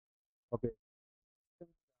Okay.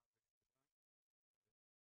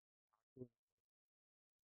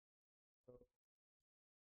 So the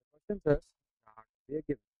question says that we are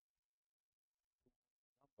given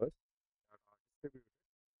numbers that are distributed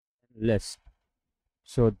in list.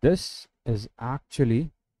 So this is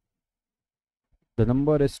actually the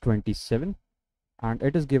number is 27 and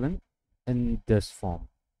it is given in this form.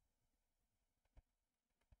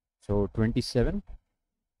 So 27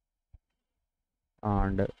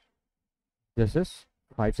 and this is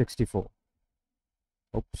 564.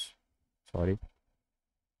 Oops, sorry.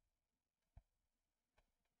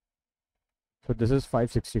 So this is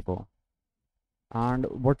 564. And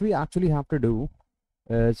what we actually have to do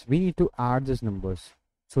is we need to add these numbers.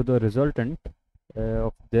 So the resultant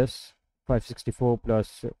of this 564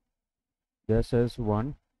 plus this is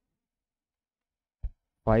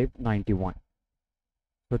 1591.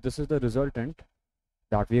 So this is the resultant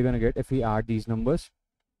that we're going to get if we add these numbers,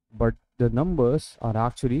 but the numbers are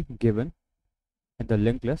actually given in the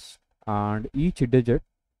linked list and each digit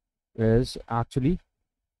is actually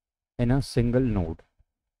in a single node.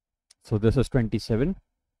 So this is 27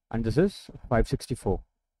 and this is 564.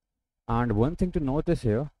 And one thing to notice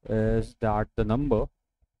here is that the number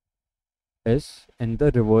is in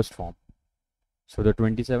the reversed form. So the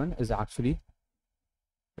 27 is actually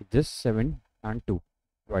this 7 and 2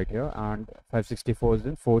 right here, and 564 is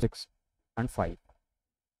in 4, 6 and 5.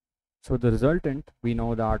 So the resultant, we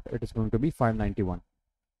know that it is going to be 591.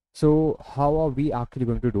 So how are we actually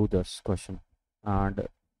going to do this question? And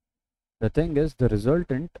the thing is, the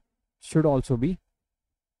resultant should also be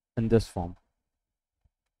in this form.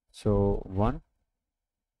 So 1,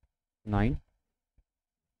 9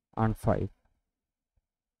 and 5.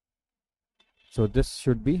 So this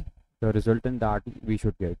should be the resultant that we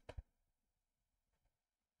should get.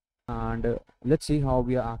 And let's see how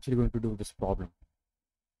we are actually going to do this problem.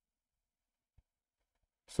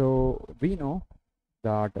 So we know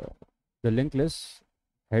that the linked list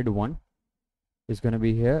head 1 is going to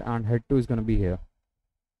be here and head 2 is going to be here.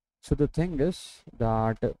 So the thing is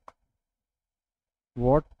that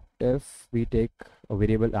what if we take a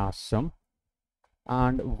variable as sum,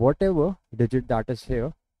 and whatever digit that is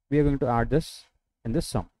here, we are going to add this in this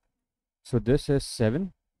sum. So this is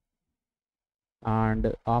 7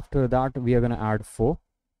 and after that we are going to add 4.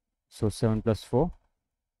 So 7 plus 4,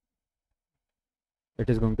 it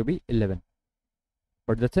is going to be 11.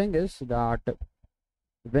 But the thing is that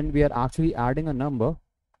when we are actually adding a number,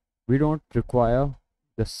 we don't require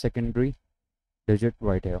the secondary digit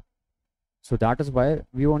right here. So that is why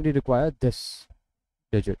we only require this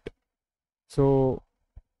digit. So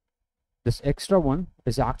this extra one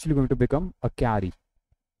is actually going to become a carry.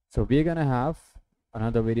 So we're going to have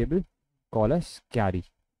another variable called as carry.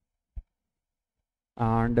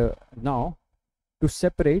 And now to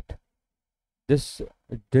separate this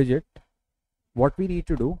digit, what we need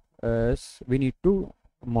to do is we need to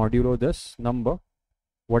modulo this number.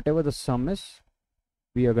 Whatever the sum is,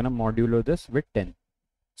 we are going to modulo this with 10.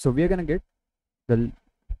 So we are going to get the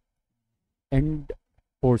end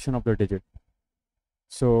portion of the digit.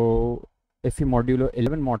 So if we modulo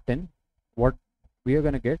 11 mod 10, what we are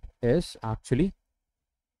going to get is actually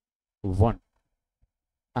 1.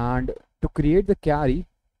 And to create the carry,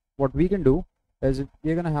 what we can do is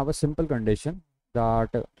we're going to have a simple condition that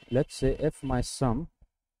let's say if my sum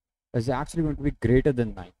is actually going to be greater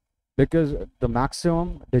than 9, because the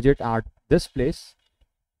maximum digit at this place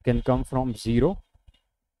can come from 0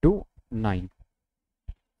 to 9.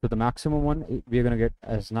 So the maximum one we are going to get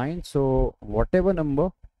as 9. So whatever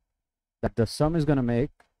number that the sum is going to make,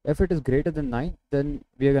 if it is greater than 9, then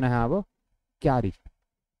we are going to have a carry.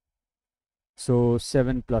 So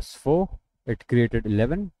 7 plus 4, it created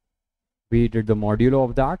 11. We did the modulo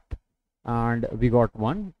of that and we got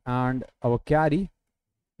 1, and our carry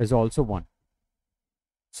is also 1.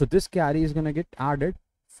 So this carry is going to get added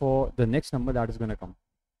for the next number that is going to come.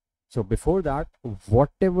 So before that,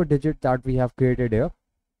 whatever digit that we have created here,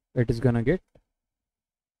 it is going to get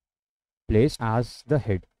placed as the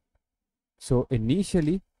head. So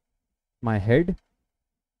initially my head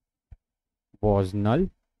was null,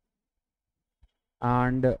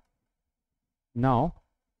 and now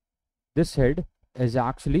this head is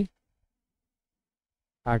actually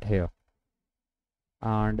at here,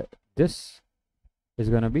 and this is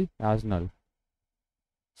going to be as null.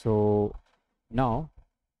 So now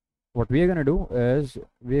what we are going to do is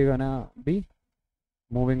we are going to be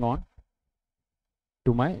moving on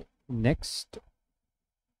to my next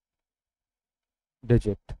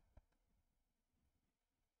digit,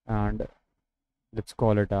 and let's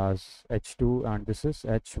call it as h2 and this is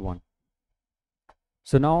h1.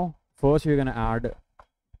 So now first we're going to add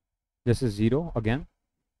this is 0 again,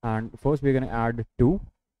 and first we're going to add 2.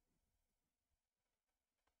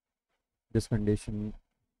 This condition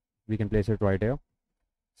we can place it right here.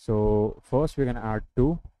 So first we're going to add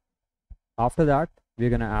 2. After that we're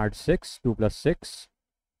going to add 6. 2 plus 6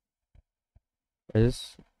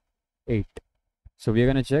 is 8. So we're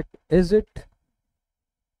going to check, is it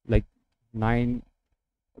like 9,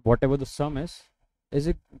 whatever the sum is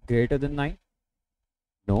it greater than 9?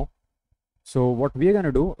 No. So what we're going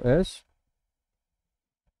to do is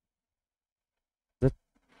the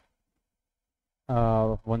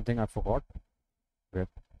one thing I forgot. Okay.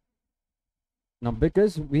 Now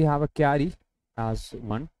because we have a carry as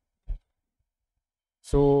 1,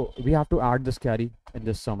 so we have to add this carry in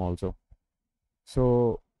this sum also.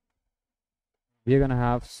 So we're going to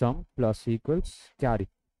have sum plus equals carry,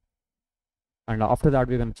 and after that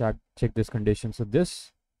we're going to check this condition. So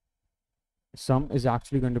this sum is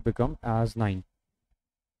actually going to become as 9.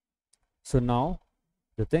 So now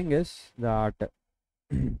the thing is that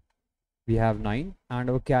we have 9 and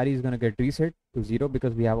our carry is going to get reset to 0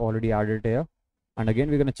 because we have already added here. And again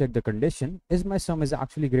we're going to check the condition, is my sum is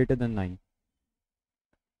actually greater than 9?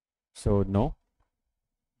 So no.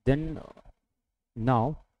 Then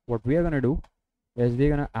now what we are going to do is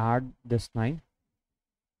we're going to add this 9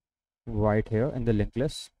 right here in the linked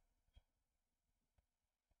list.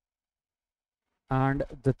 And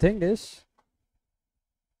the thing is,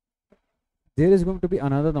 there is going to be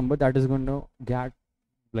another number that is going to get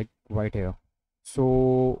like right here.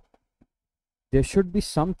 So there should be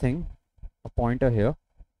something, a pointer here,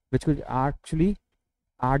 which could actually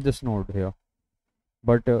add this node here.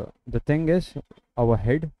 But the thing is, our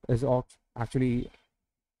head is actually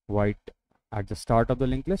white at the start of the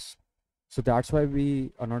linked list. So that's why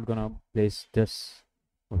we are not gonna place this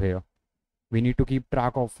here. We need to keep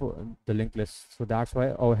track of the linked list. So that's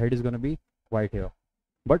why our head is gonna be white here.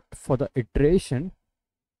 But for the iteration,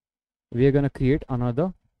 we are gonna create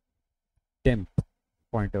another temp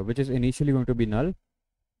pointer, which is initially going to be null.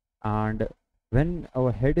 And when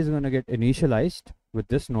our head is going to get initialized with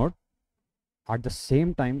this node, at the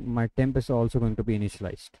same time my temp is also going to be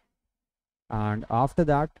initialized. And after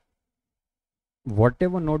that,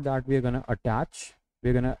 whatever node that we are going to attach,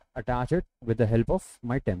 we're going to attach it with the help of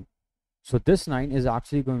my temp. So this 9 is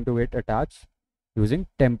actually going to get attached using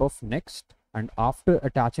temp of next, and after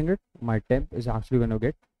attaching it, my temp is actually going to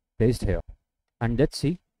get placed here. And let's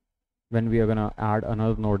see, when we are going to add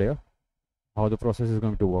another node here, how the process is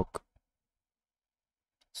going to work.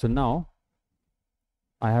 So now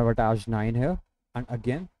I have attached 9 here, and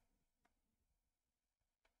again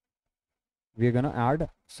we're going to add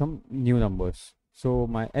some new numbers. So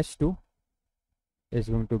my h2 is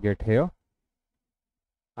going to get here,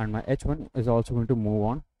 and my h1 is also going to move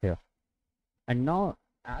on here. And now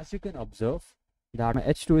as you can observe that my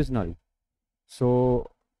h2 is null,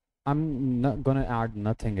 so I'm not going to add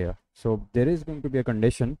nothing here. So there is going to be a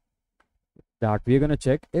condition that we're going to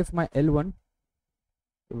check if my L1,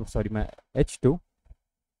 sorry, my H2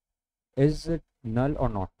 is it null or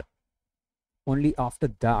not. Only after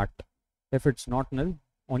that, if it's not null,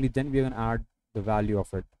 only then we're going to add the value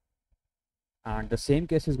of it. And the same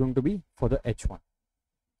case is going to be for the H1.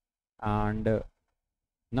 And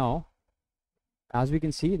now as we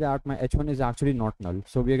can see that my H1 is actually not null,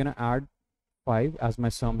 so we're going to add 5 as my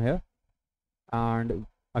sum here, and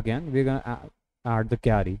again we're going to add the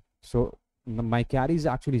carry. So my carry is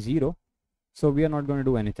actually 0, so we are not going to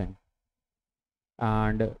do anything.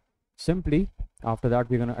 And simply after that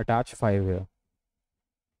we're going to attach 5 here.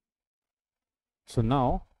 So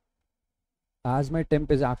now as my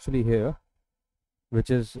temp is actually here, which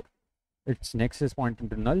is its next is pointing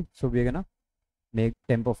to null, so we're going to make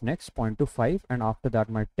temp of next point to 5, and after that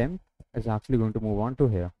my temp is actually going to move on to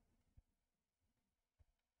here.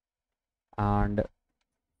 And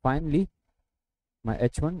finally my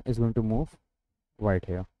h1 is going to move right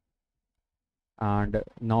here. And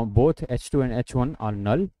now both h2 and h1 are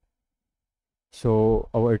null, so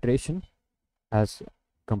our iteration has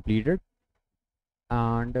completed,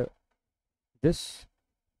 and this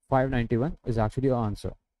 591 is actually our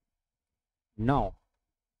answer. Now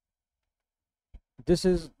this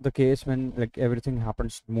is the case when like everything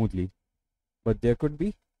happens smoothly, but there could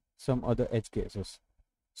be some other edge cases.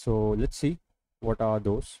 So let's see what are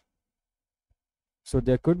those. So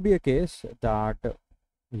there could be a case that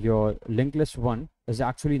your linked list 1 is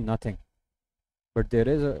actually nothing, but there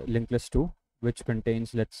is a linked list 2 which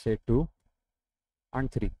contains, let's say, 2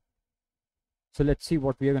 and 3. So let's see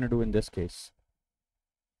what we are going to do in this case.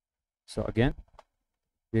 So again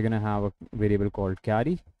we're going to have a variable called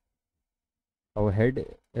carry. Our head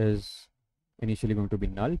is initially going to be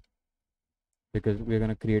null, because we're going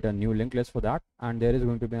to create a new linked list for that, and there is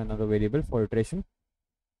going to be another variable for iteration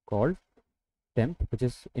called temp, which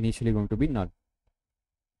is initially going to be null.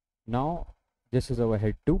 Now this is our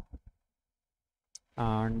head 2,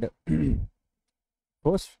 and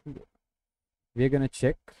first we're going to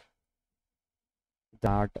check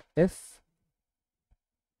that if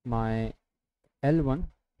my L1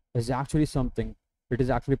 is actually something, it is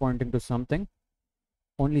actually pointing to something,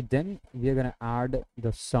 only then we are going to add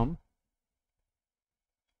the sum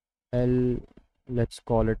L, let's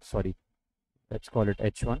call it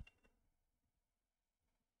H1,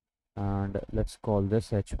 and let's call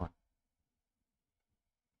this H1,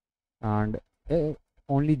 and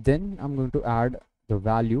only then I'm going to add the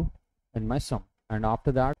value in my sum, and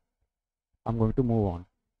after that I'm going to move on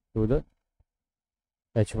to the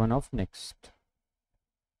H1 of next.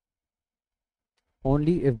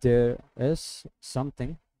 Only if there is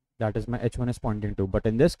something that is my H1 is pointing to, but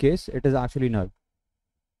in this case it is actually null,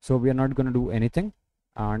 so we are not going to do anything,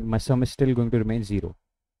 and my sum is still going to remain 0.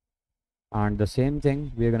 And the same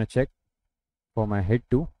thing we are going to check for my head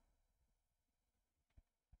 2.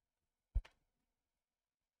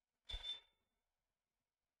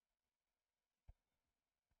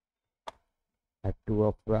 Head 2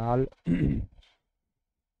 of val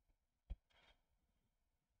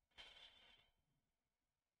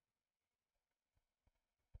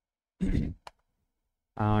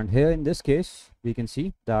and here in this case we can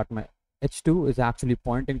see that my H2 is actually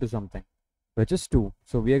pointing to something, which is 2,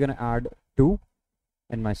 so we are going to add 2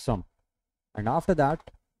 in my sum, and after that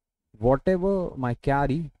whatever my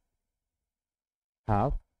carry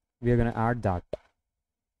have, we are going to add that.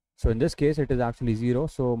 So in this case it is actually 0,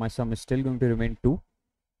 so my sum is still going to remain 2,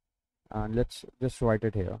 and let's just write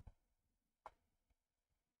it here.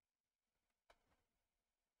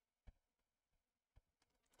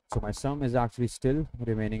 So my sum is actually still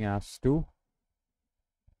remaining as 2,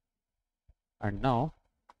 and now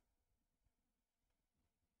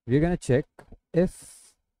we're going to check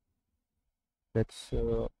if, let's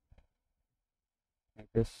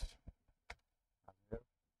make this,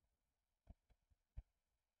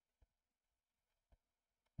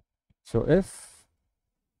 so if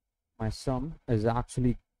my sum is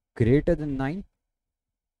actually greater than 9,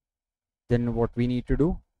 then what we need to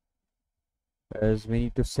do is we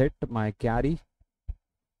need to set my carry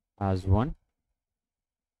as 1,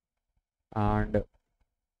 and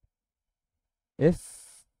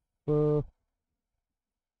if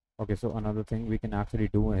okay, so another thing we can actually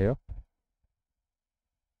do here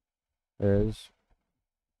is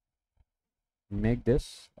make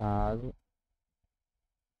this as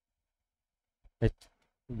it,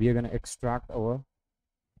 we are going to extract our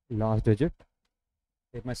last digit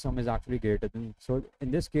if my sum is actually greater than, so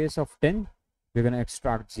in this case of 10 we're going to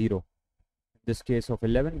extract 0, in this case of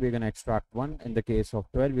 11 we're going to extract 1, in the case of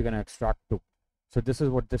 12 we're going to extract 2. So this is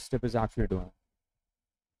what this step is actually doing,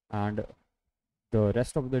 and the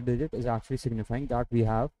rest of the digit is actually signifying that we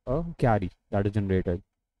have a carry that is generated,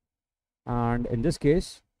 and in this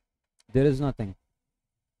case there is nothing,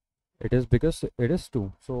 it is because it is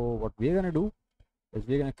 2. So what we are going to do is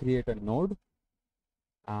we're going to create a node,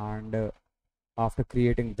 and after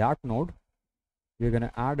creating that node we're going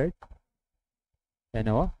to add it in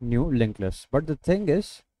our new linked list. But the thing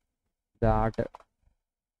is that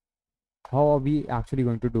how are we actually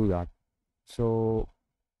going to do that? So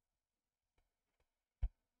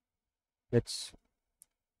let's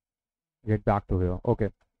get back to here.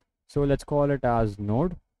 Okay, so let's call it as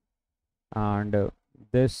node, and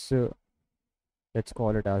this let's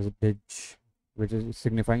call it as dig, which is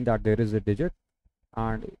signifying that there is a digit,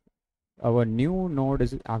 and our new node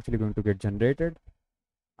is actually going to get generated,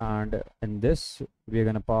 and in this we are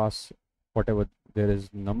going to pass whatever there is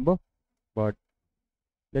number, but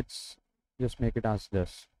let's just make it as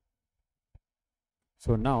this.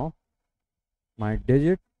 So now my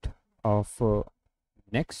digit of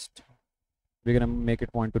next, we're going to make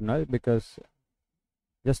it point to null, because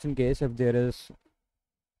just in case if there is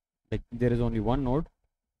there is only one node,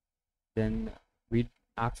 then we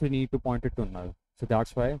actually need to point it to null. So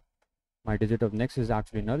that's why my digit of next is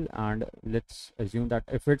actually null, and let's assume that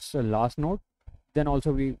if it's a last node, then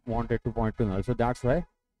also we want it to point to null. So that's why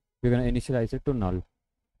we're going to initialize it to null,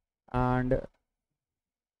 and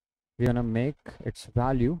we're going to make its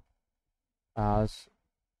value as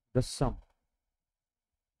the sum.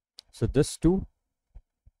 So this 2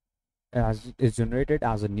 is generated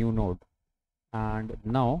as a new node, and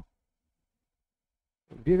now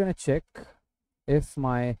we're going to check if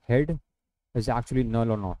my head is actually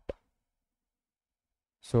null or not.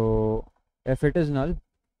 So if it is null,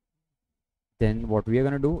 then what we are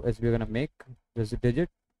going to do is we're going to make this digit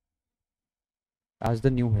as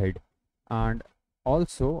the new head. And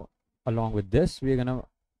also along with this, we're gonna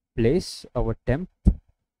place our temp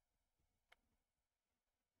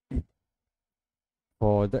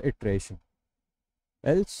for the iteration.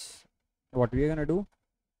 Else what we're gonna do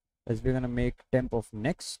is we're gonna make temp of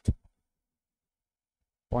next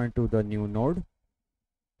point to the new node,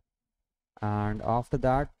 and after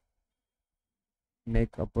that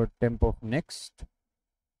make up a temp of next,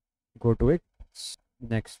 go to its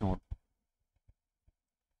next node.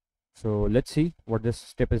 So let's see what this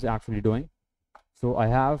step is actually doing. So I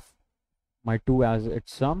have my 2 as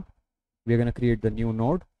its sum. We're going to create the new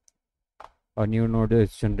node. A new node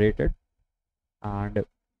is generated, and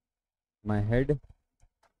my head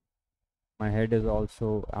is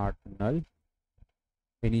also at null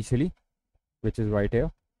initially, which is right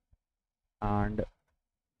here, and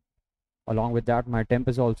along with that my temp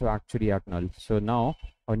is also actually at null. So now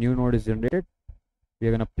a new node is generated.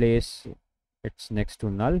 We're going to place its next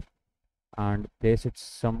to null and place its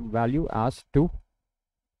sum value as 2,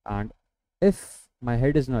 and if my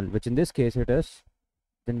head is null, which in this case it is,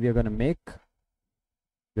 then we are going to make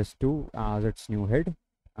this 2 as its new head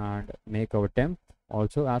and make our temp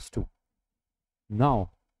also as 2.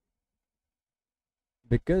 Now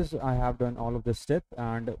because I have done all of this step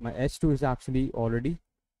and my h2 is actually already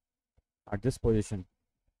at this position,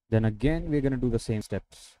 then again we're going to do the same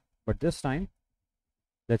steps, but this time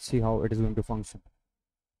let's see how it is going to function.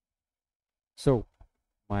 So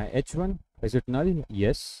my h1, is it null?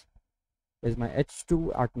 Yes. Is my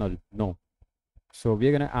h2 at null? No. So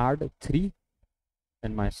we're going to add 3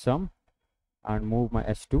 in my sum and move my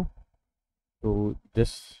h2 to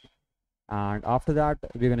this, and after that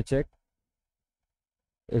we're going to check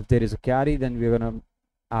if there is a carry, then we're going to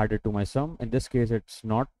add it to my sum. In this case it's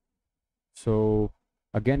not, so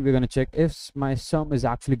again we're going to check if my sum is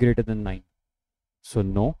actually greater than 9. So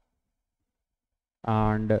no.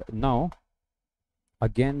 And now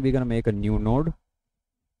again we're going to make a new node,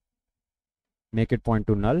 make it point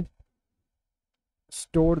to null,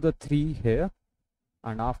 store the 3 here,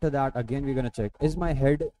 and after that again we're going to check is my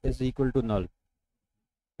head is equal to null.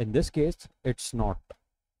 In this case it's not.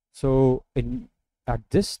 So at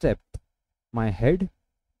this step my head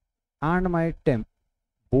and my temp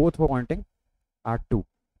both were pointing at 2.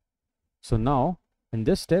 So now in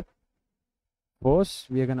this step, first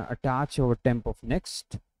we are going to attach our temp of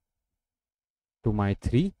next to my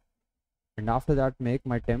 3, and after that make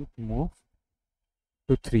my temp move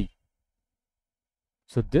to 3.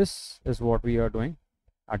 So this is what we are doing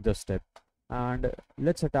at this step. And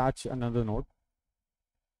let's attach another node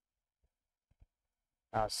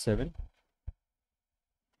as 7,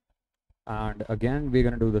 and again we're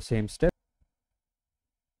going to do the same step.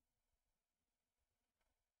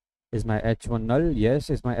 Is my h1 null? Yes.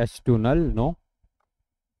 Is my h2 null? No.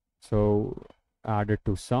 So add it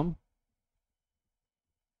to sum,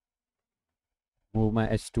 move my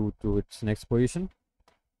h2 to its next position,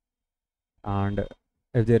 and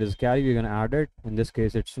if there is carry we're going to add it. In this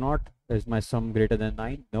case it's not. Is my sum greater than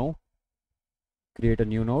 9? No. Create a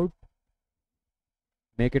new node,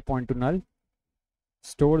 make it point to null,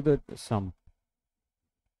 store the sum.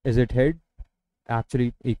 Is it head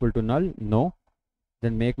actually equal to null? No.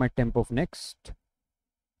 Then make my temp of next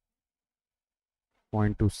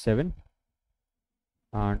point to 7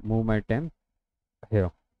 and move my temp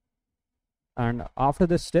here. And after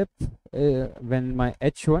this step, when my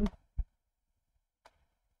h1,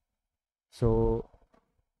 so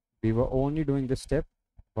we were only doing this step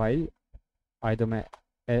while either my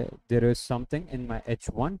there is something in my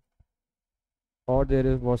h1 or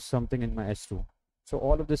there was something in my h2. So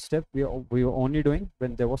all of this step we were only doing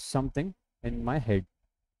when there was something in my head.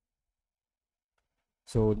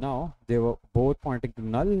 So now they were both pointing to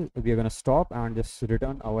null. We are going to stop and just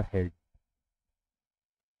return our head.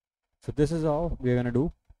 So this is how we are going to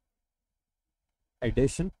do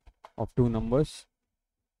addition of 2 numbers,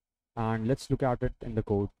 and let's look at it in the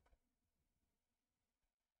code.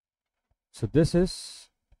 So this is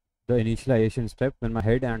the initialization step when my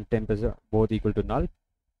head and temp is both equal to null.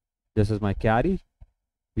 This is my carry.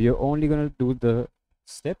 We are only going to do the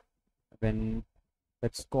step when,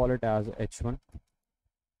 let's call it as h1.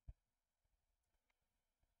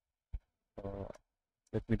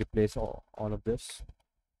 Let me replace all of this.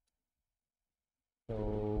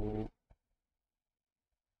 So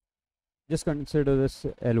just consider this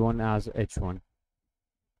L1 as H1.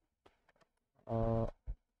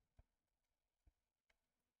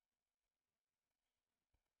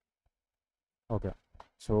 Okay,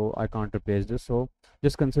 so I can't replace this. So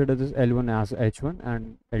just consider this L1 as H1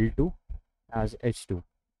 and L2 as H2.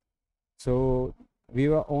 So we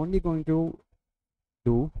were only going to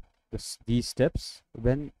do these steps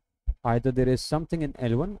when either there is something in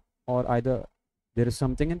L1 or either there is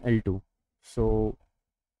something in L2. So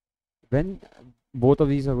when both of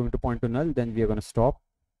these are going to point to null, then we are going to stop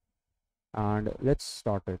and let's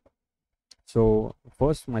start it. So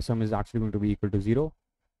first my sum is actually going to be equal to 0.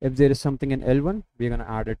 If there is something in L1, we're going to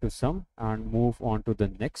add it to sum and move on to the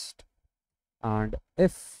next. And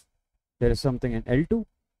if there is something in L2,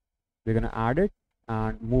 we're going to add it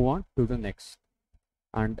and move on to the next.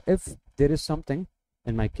 And if there is something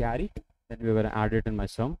in my carry, then we're going to add it in my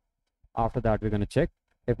sum. After that, we're going to check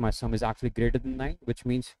if my sum is actually greater than 9, which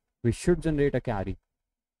means we should generate a carry.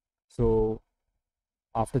 So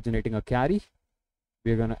after generating a carry,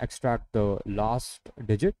 we're going to extract the last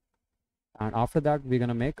digit, and after that we're going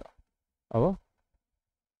to make our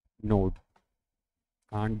node.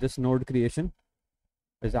 And this node creation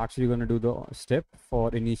is actually going to do the step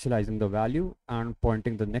for initializing the value and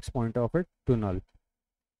pointing the next pointer of it to null.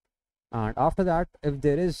 And after that, if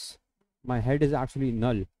there is my head is actually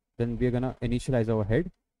null, then we're going to initialize our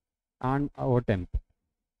head and our temp.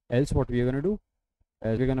 Else what we're going to do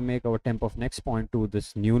is we're going to make our temp of next point to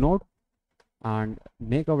this new node and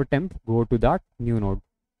make our temp go to that new node.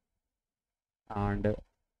 And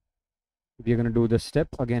we're going to do this step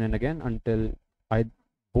again and again until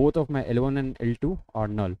both of my L1 and L2 are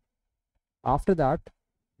null. After that,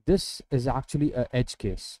 this is actually a edge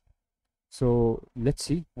case. So let's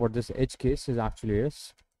see what this edge case is actually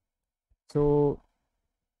is. So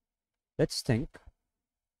let's think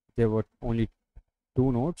there were only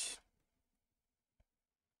two nodes.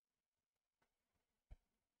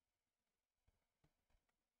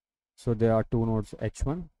 So there are two nodes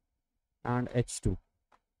H1 and H2.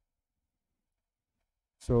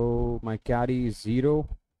 So my carry is 0,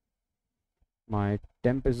 my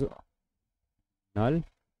temp is null,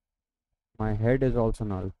 my head is also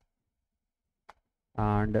null,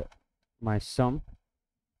 and my sum,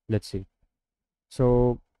 let's see.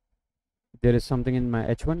 So there is something in my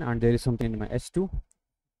H1 and there is something in my H2.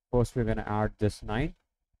 First we're going to add this 9,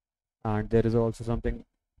 and there is also something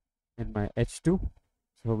in my H2,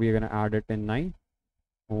 so we're going to add it in 9.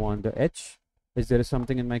 Move on the H. Is there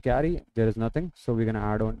something in my carry? There is nothing, so we're going to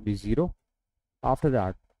add on the 0. After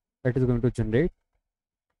that, it is going to generate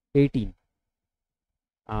 18,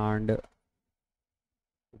 and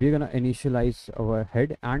we're going to initialize our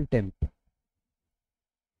head and temp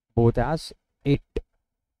both as 8,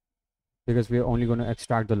 because we are only going to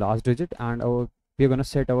extract the last digit, and we're going to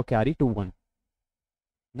set our carry to 1.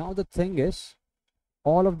 Now the thing is,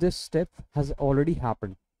 all of this step has already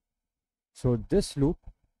happened. So this loop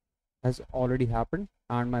has already happened,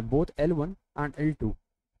 and my both L1 and L2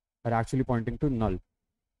 are actually pointing to null.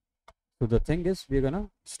 So the thing is, we're gonna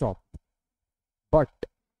stop. But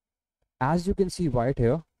as you can see right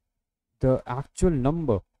here, the actual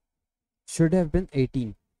number should have been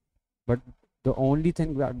 18, but the only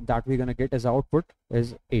thing that we're gonna get as output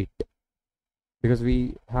is 8, because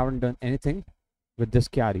we haven't done anything with this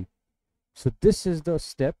carry. So this is the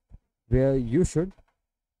step where you should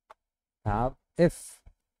have, if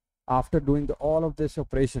after doing all of these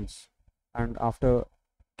operations and after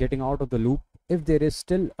getting out of the loop, if there is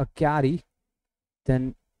still a carry,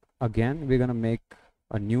 then again we're gonna make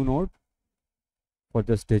a new node for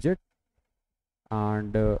this digit,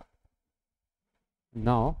 and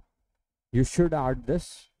now you should add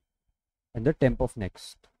this in the temp of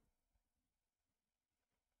next.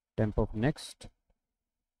 Temp of next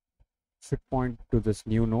should point to this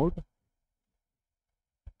new node,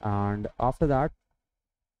 and after that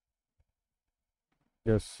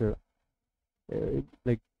just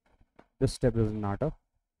like this step doesn't matter.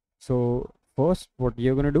 So first what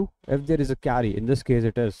you're going to do, if there is a carry, in this case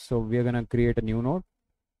it is, so we're going to create a new node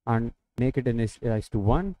and make it initialize to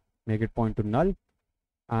 1, make it point to null,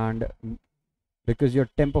 and because your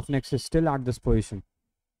temp of next is still at this position,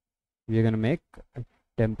 we're going to make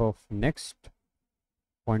temp of next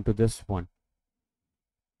point to this 1,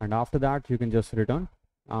 and after that you can just return,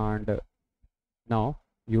 and now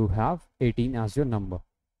you have 18 as your number.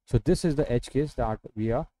 So this is the edge case that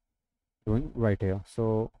we are doing right here.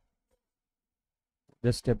 So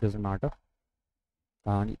this step doesn't matter,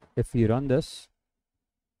 and if we run this,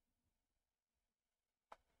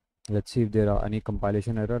 let's see if there are any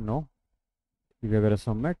compilation error. No, we're going to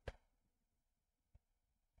submit,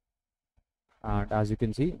 and as you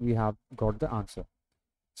can see, we have got the answer.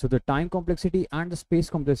 So the time complexity and the space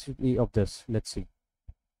complexity of this, let's see.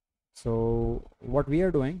 So what we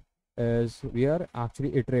are doing is we are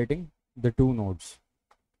actually iterating the two nodes.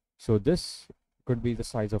 So this could be the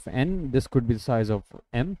size of n, this could be the size of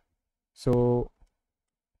m. So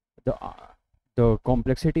the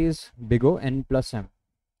complexity is big O n plus m.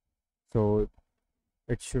 So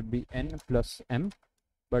it should be n plus m,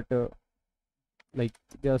 but like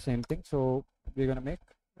they are same thing, so we're gonna make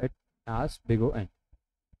it as big O n.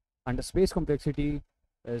 And the space complexity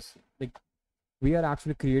is like we are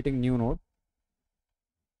actually creating new node,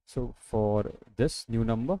 so for this new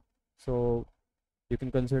number, so you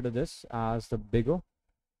can consider this as the bigger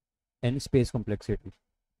n space complexity.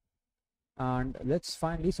 And let's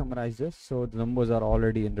finally summarize this. So the numbers are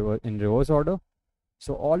already in reverse order,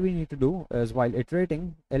 so all we need to do is, while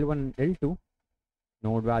iterating L1 and L2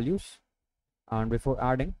 node values, and before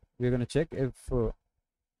adding, we're going to check if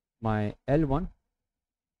my L1,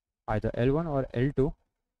 either L1 or L2,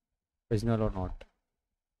 is null or not.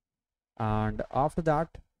 And after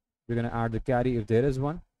that, we're going to add the carry if there is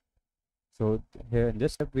one. So here in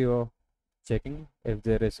this step, we were checking if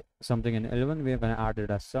there is something in L1, we're going to add it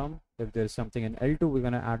as sum. If there is something in L2, we're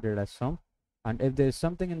going to add it as sum. And if there is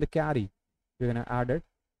something in the carry, we're going to add it.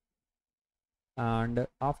 And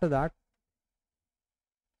after that,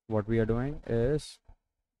 what we are doing is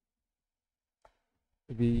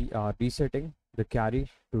we are resetting the carry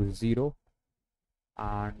to 0,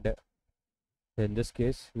 and in this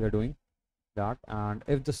case we are doing that. And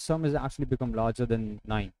if the sum is actually become larger than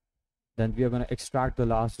 9, then we are going to extract the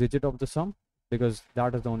last digit of the sum, because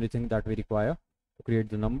that is the only thing that we require to create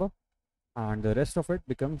the number, and the rest of it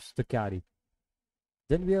becomes the carry.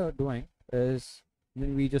 Then we are doing is,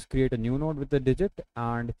 then we just create a new node with the digit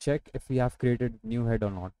and check if we have created new head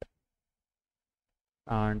or not.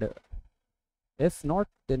 And if not,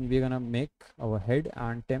 then we're gonna make our head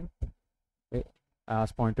and temp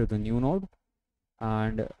as pointer to the new node,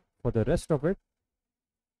 and for the rest of it,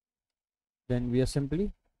 then we are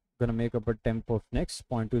simply gonna make up a temp of next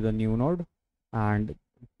point to the new node and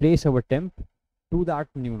place our temp to that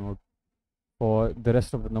new node for the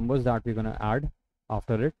rest of the numbers that we're gonna add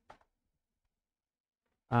after it.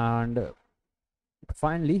 And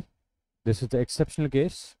finally, this is the exceptional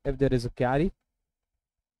case. If there is a carry,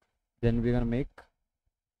 then we're gonna make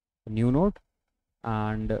a new node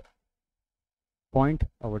and point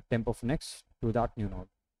our temp of next to that new node.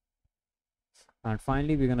 And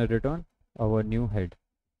finally, we're gonna return our new head.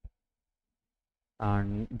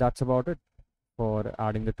 And that's about it for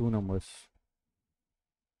adding the two numbers.